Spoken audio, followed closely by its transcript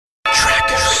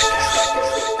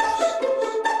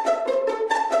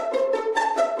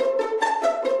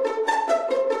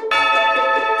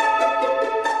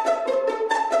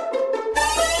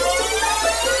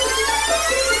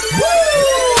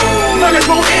Man, I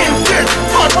go in, yeah.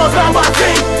 Hard bars down my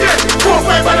thing, yeah.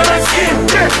 4-5 man and skin,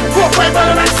 yeah. 4-5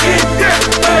 man and skin, yeah.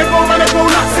 Man, I go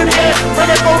nuts in here. Man,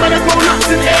 I go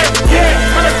nuts in here, yeah.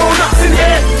 Man, I go nuts in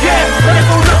here, yeah. Man, I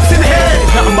go nuts in here.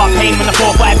 Nothing but pain when the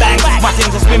 4-5 bangs. My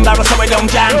things are spin barrel so I don't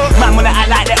jam. Man wanna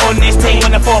act like they're on this team.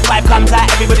 When the 4-5 comes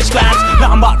out, everybody scrams.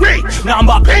 Nothing but rage, nothing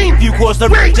but pain. You cause the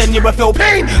rage, then you will feel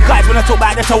pain. Guys wanna talk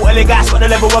about the totally gas, but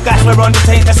the level of gas we're on just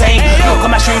ain't the same. Look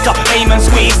at my shoes up, aim and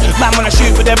squeeze. Man wanna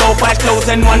shoot with their both eyes closed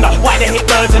and wonder why they hit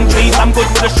birds and trees. I'm good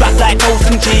with a strap like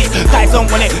toast and cheese. Guys don't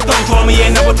want it, don't draw me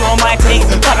in, I will draw my team.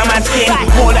 Cut a man's skin,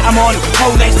 more that I'm on.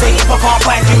 Hold next thing, if I can't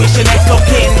find you, it's your next of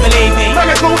kin. Believe me.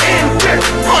 Man, I go in, yeah.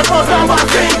 Hard bars down my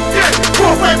thing, yeah.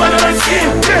 4-5 man and skin,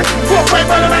 yeah. 4-5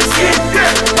 man and skin,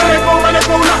 yeah. Man, I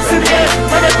go nuts in here.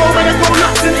 Man, I go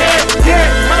nuts in here, yeah.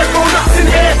 Man, I go nuts in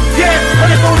here, yeah.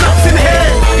 Man, I go nuts in here.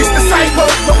 It's the psycho,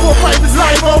 the 4-5 is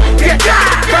live-o, yeah.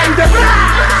 Bang the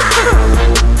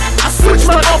I switch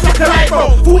man off like a light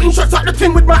bulb. 14 shots at the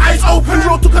thing with my eyes open.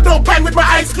 Roll took a don't bang with my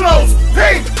eyes closed.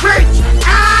 Hey, rich,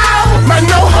 ow! Man,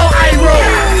 know how I roll.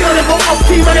 Man, I go up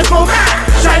team, man, I go back.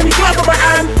 Shiny glove on my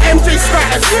hand, MJ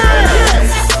status.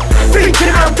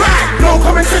 Thinking I'm back. No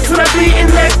common sense when I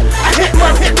beating legs. I hit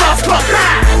man, hit last clock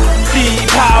back.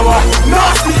 D-power,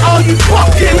 nasty, all you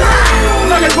fucking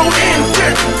man, I go in,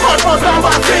 yeah. Hard bars down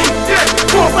my thing, yeah.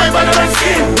 4-5 man and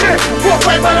skin, yeah.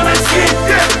 4-5 man and skin,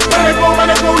 yeah.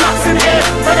 Man, I go nuts in here.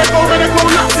 Man, I go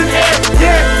nuts in here,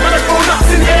 yeah. Man, I go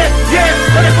nuts in here, yeah.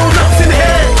 Man, I go nuts in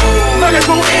here. Man, I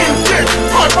go in, yeah.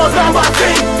 Hard bars down my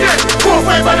thing, yeah.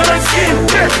 4-5 man and skin,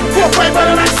 yeah. 4-5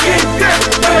 man and skin, yeah.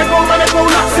 Man, I go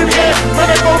nuts in here. Man,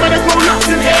 I go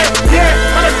nuts in here, yeah.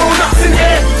 Man, I go nuts in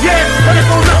here, yeah. Man, I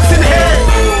go nuts in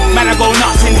here. man, I go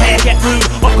nuts in here. Get rude,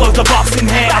 off goes the box in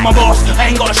here. I'm a boss,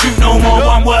 I ain't gotta shoot no more.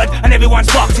 One word, and everyone's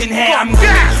fucked in here. I'm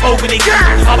overly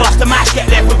I bust a mash, get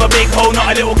left with a big hole,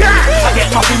 not a little gap. I get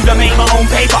my food, I make my own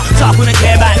paper, so I wouldn't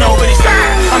care about nobody's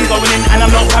I'm going in and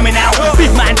I'm not coming out.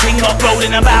 Big man ting not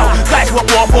rolling about. Guys what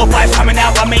 4-5's coming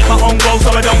out. I make my own goals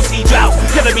so I don't see drought.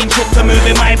 Never been shook to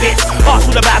moving my bits. Ask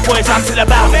all the bad boys I'm still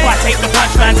about. If I take the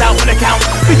punch man's out for the count.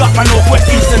 Big up my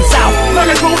northwest, east and south. Man,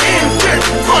 I go in,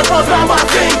 yeah. Hard bars down my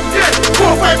thing, yeah.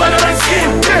 4-5 man and skin,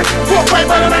 yeah.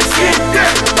 4-5 man and skin, yeah.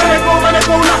 Man, I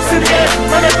go nuts in here.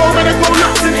 Man, I go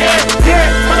nuts in here, yeah.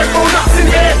 Man, I go nuts in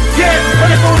here, yeah.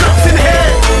 Man, I go nuts in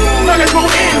here. Man, I go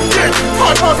in, yeah.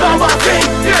 Hard bars down my thing,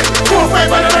 yeah.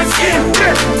 4-5 man and skin,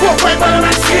 yeah. 4-5 man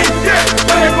and skin, yeah.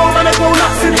 Man, I go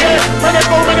nuts in here. Man, I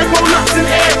go nuts in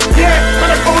here, yeah.